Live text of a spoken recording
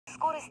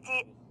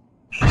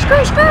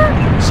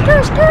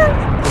твердости.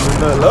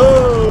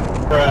 Hello.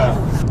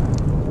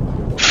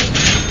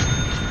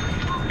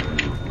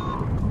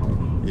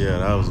 Yeah,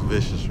 that was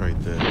vicious right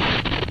there.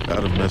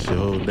 That'll mess your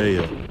whole day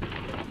up.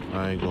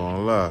 I ain't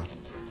gonna lie.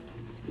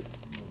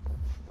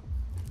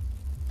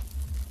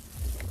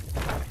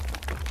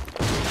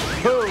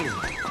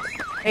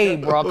 Hey,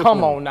 bro,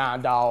 come on now,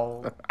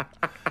 dog.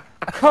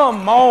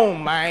 Come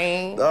on,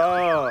 man.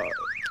 Dog.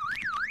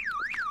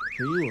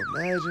 Can you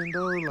imagine,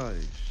 though? Like,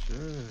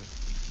 shit.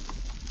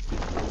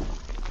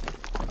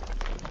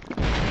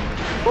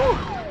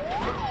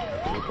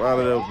 Get up out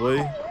of there, boy.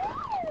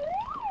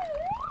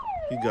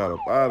 He got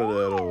up out of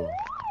there, though.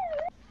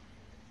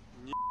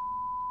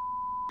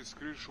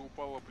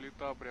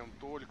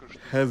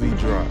 Heavy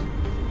drop.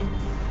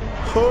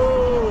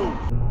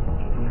 Oh!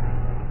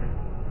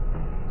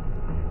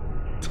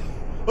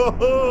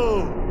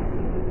 Oh!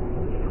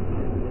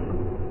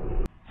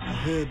 I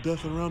hear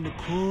death around the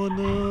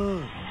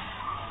corner.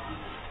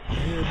 I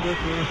hear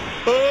death around.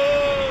 Oh!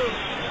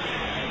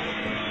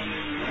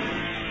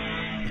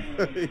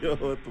 Yo,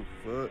 what the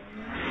fuck?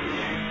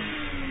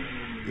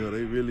 Yo,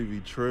 they really be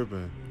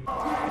tripping.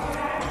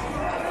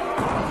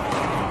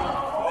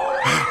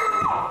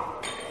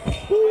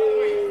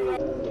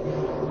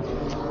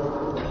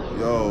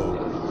 Yo,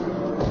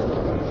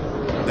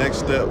 next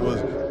step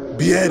was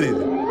beheaded.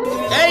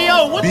 Hey,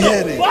 yo, what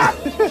beheaded. the fuck?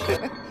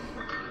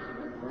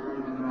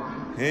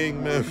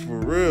 Hangman for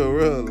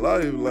real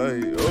life,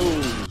 like,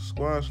 oh,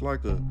 squash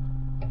like a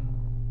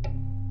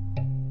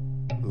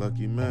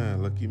lucky man.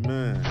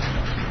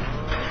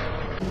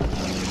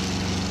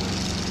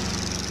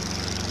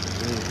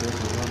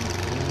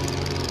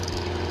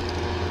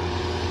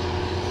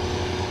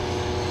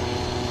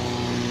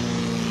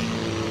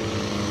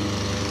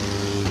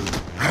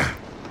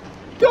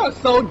 You're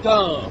so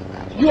dumb.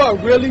 You are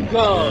really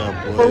dumb.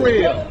 Yeah, for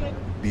real.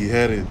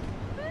 Beheaded.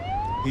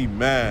 He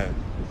mad.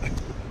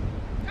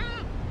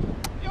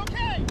 You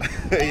okay?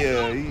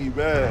 Yeah, he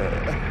mad.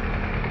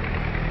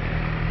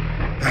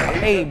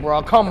 Hey,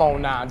 bro, come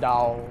on now,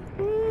 dog.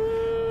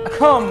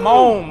 Come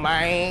on,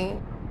 man.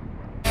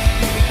 The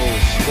whole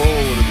skull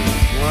would have been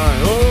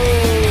flying. Oh!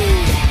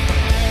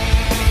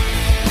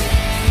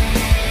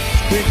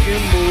 Stick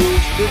and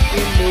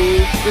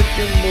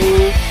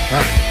move.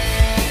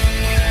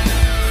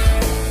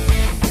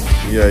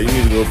 Yeah, you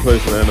need to go play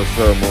for the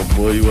NFL, my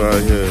boy. You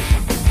out here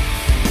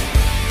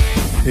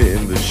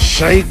hitting the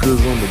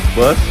shakers on the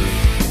buses.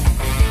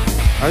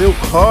 How your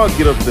car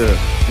get up there?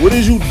 What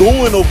is you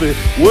doing over here?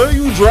 Where are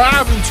you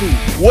driving to?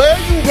 Where are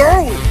you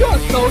going? You're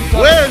so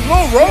dumb. Where's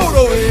no road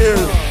over here?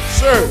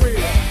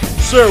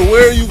 Sir,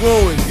 where are you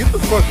going? Get the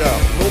fuck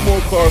out. No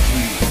more car for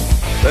you.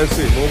 That's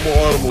it. No more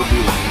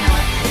automobiles.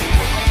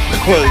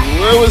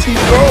 Where was he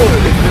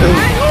going?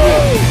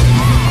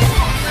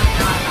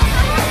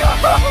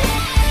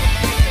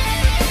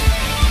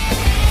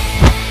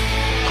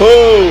 Oh!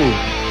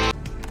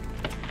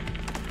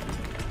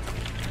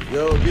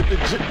 Yo, get the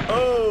jip.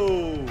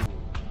 Oh!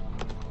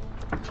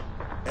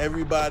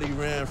 Everybody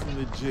ran from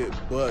the jip,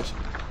 but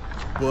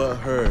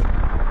her.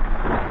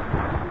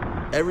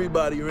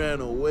 Everybody ran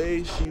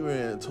away. She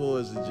ran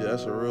towards the jip.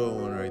 That's a real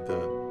one right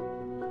there.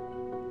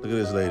 Look at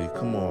this lady.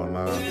 Come on,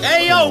 now.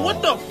 Hey, yo,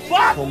 what the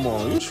fuck? Come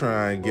on, you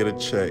try and get a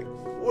check.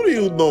 What are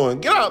you doing?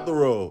 Get out the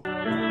road.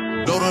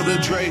 Go to the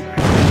Drake.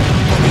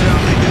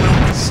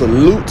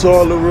 Salute to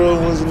all the real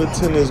ones in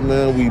attendance,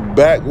 man. We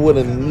back with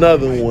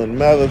another one.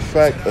 Matter of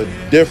fact, a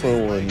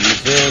different one. You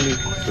feel me?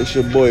 It's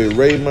your boy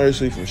Ray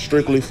Mercy from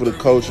Strictly for the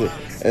Culture.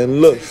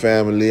 And look,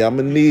 family,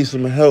 I'ma need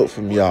some help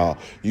from y'all.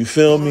 You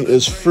feel me?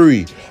 It's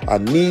free. I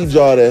need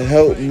y'all to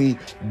help me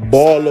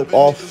ball up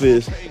off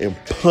this and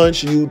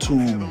punch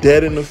YouTube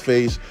dead in the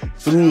face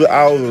through the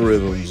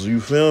algorithms.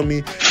 You feel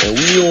me? And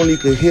we only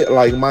could hit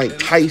like Mike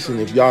Tyson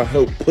if y'all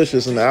help push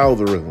us in the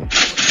algorithm.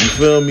 You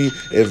feel me?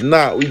 If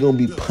not, we gonna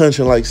be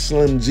punching like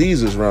Slim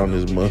Jesus around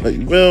this month.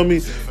 You feel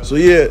me? So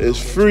yeah, it's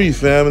free,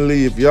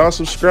 family. If y'all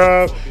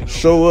subscribe,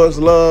 show us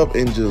love,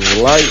 and just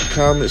like,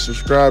 comment,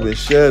 subscribe, and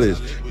share this.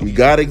 We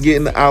gotta get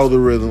in the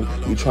algorithm.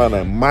 We trying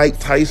to Mike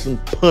Tyson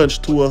punch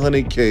to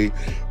 100K.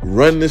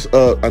 Run this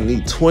up. I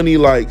need 20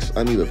 likes.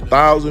 I need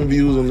 1,000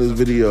 views on this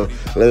video.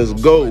 Let's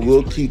go.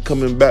 We'll keep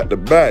coming back to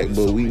back,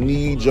 but we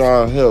need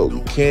y'all help.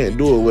 We can't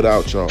do it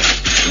without y'all.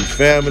 We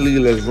family,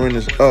 let's run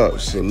this up.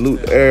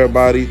 Salute to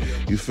everybody.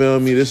 You feel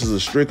me? This is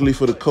a Strictly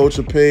for the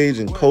Culture page,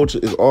 and culture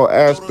is all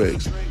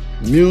aspects.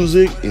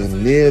 Music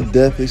and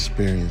near-death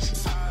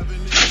experiences.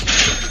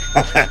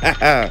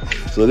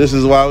 So this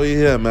is why we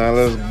here, man.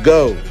 Let's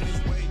go.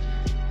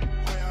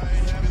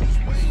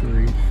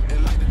 Sweet.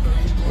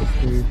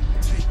 Okay.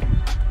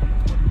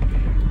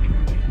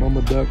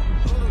 Mama Duck,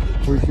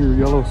 where's your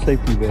yellow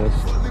safety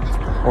vest?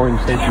 Orange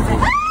safety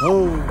vest.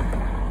 Oh.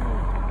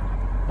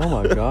 Oh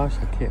my gosh,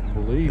 I can't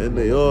believe it. And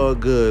they all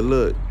good.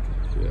 Look.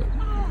 Yeah.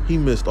 He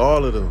missed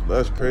all of them.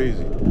 That's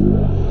crazy.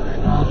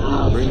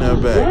 Bring that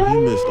back. He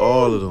missed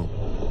all of them.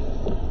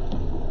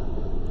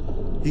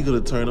 He could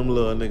have turned them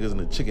little niggas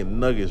into chicken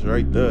nuggets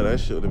right there. That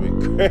shit would have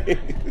been crazy.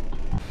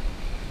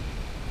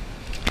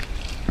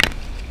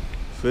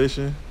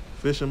 Fishing,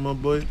 my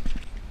boy.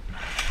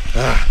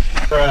 Ah.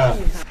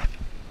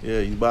 Yeah,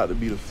 you about to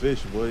be the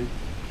fish, boy. You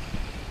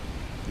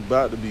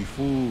about to be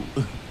food.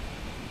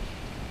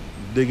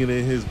 Digging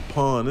in his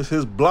pond. This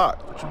his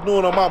block. What you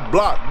doing on my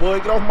block, boy?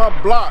 Get off my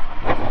block.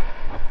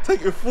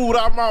 Taking food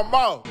out my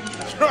mouth.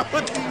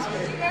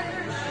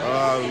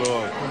 Oh,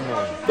 Lord, come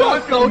on.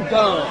 You're so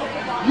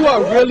dumb. You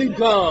are really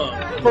dumb.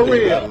 For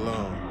real.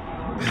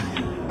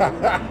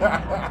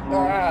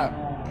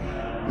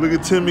 Look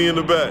at Timmy in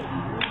the back.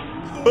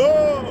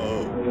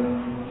 Oh!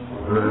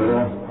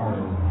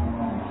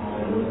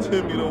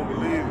 Timmy don't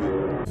believe it.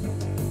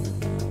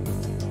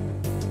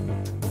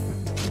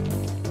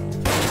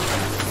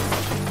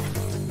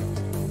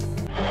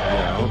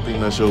 Yeah, I don't think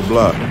that's your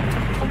block. I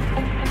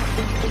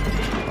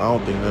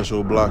don't think that's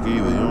your block either.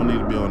 You don't need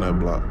to be on that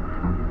block.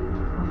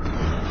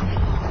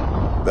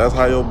 That's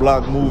how your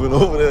block moving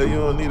over there. You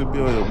don't need to be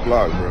on your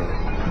block, bro.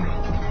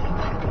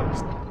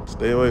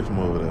 Stay away from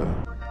over there.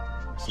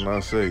 It's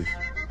not safe.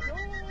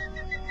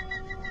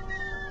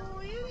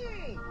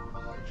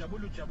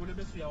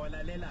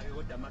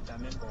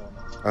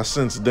 I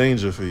sense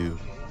danger for you.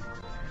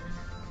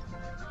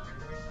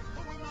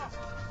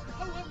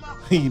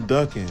 He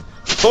ducking.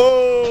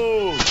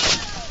 Oh!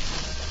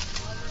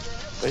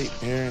 They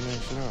airing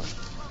that shit out.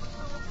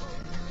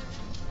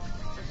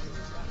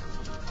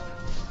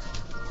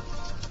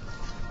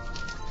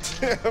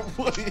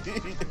 Boy,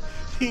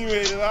 he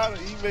made it out.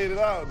 He made it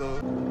out though.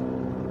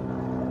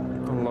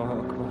 Allahu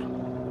Akbar.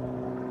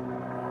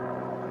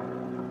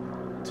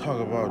 Talk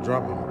about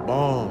dropping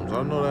bombs.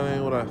 I know that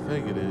ain't what I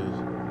think it is.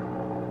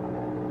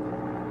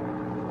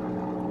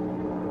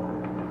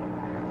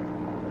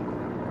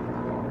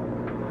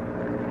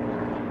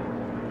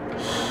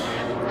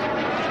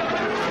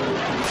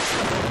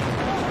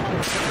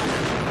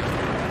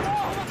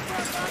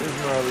 It's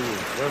not even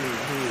funny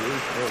here.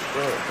 It's fucked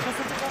up.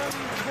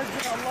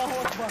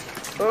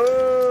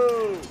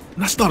 Oh!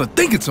 And I started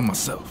thinking to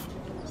myself,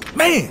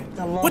 man,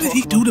 what did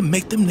he do to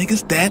make them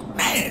niggas that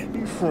mad?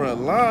 He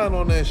front line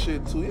on that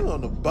shit too. He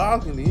on the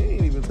balcony. He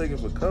ain't even taking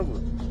for cover.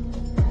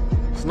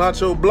 It's not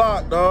your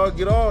block, dog.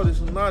 Get off. This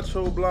is not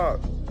your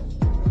block.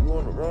 You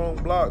on the wrong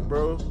block,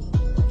 bro.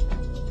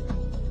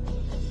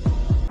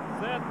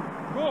 Set,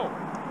 go!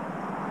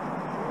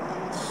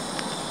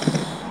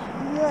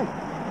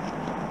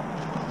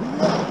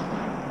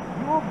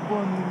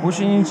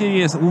 Очень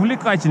интересно,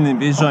 увлекательный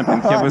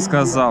бейджампинг, я бы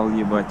сказал,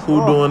 ебать.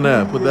 Who doing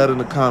that? Put that in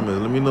the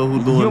comments. Let me know who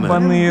doing that.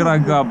 Ёбаные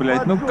рога,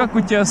 блядь. Ну как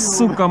у тебя,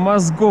 сука,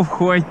 мозгов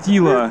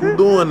хватило? Who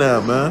doing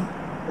that, man?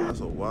 That's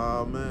a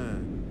wild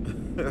man.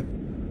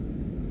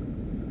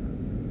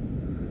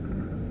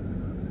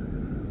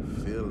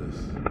 Fearless.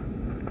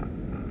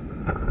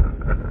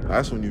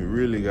 That's when you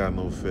really got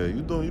no fear.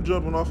 You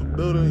jumping off a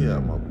building? Yeah,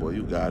 my boy,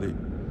 you got it.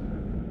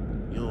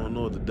 You don't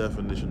know what the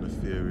definition of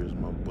fear is,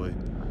 my boy.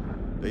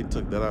 They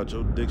took that out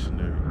your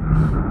dictionary.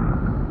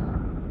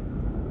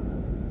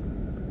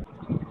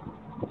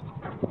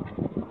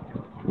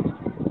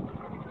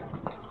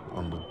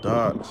 On the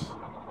docks.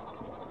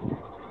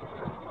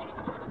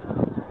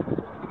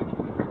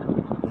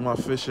 Where my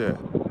fish at?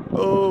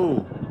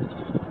 Oh!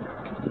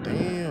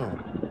 Damn.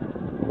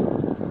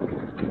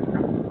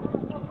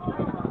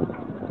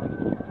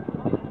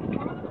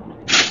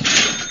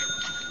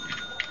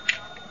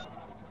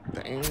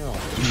 Damn.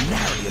 You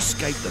narrowly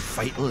escaped the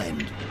fatal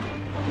end.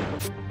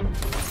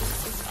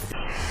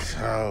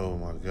 Oh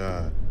my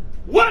God.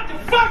 What the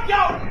fuck,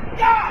 y'all?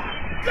 God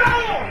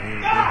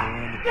damn! God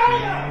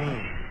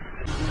damn!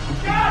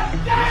 God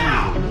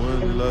damn!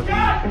 One lucky.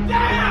 God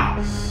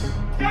damn!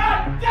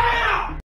 God damn!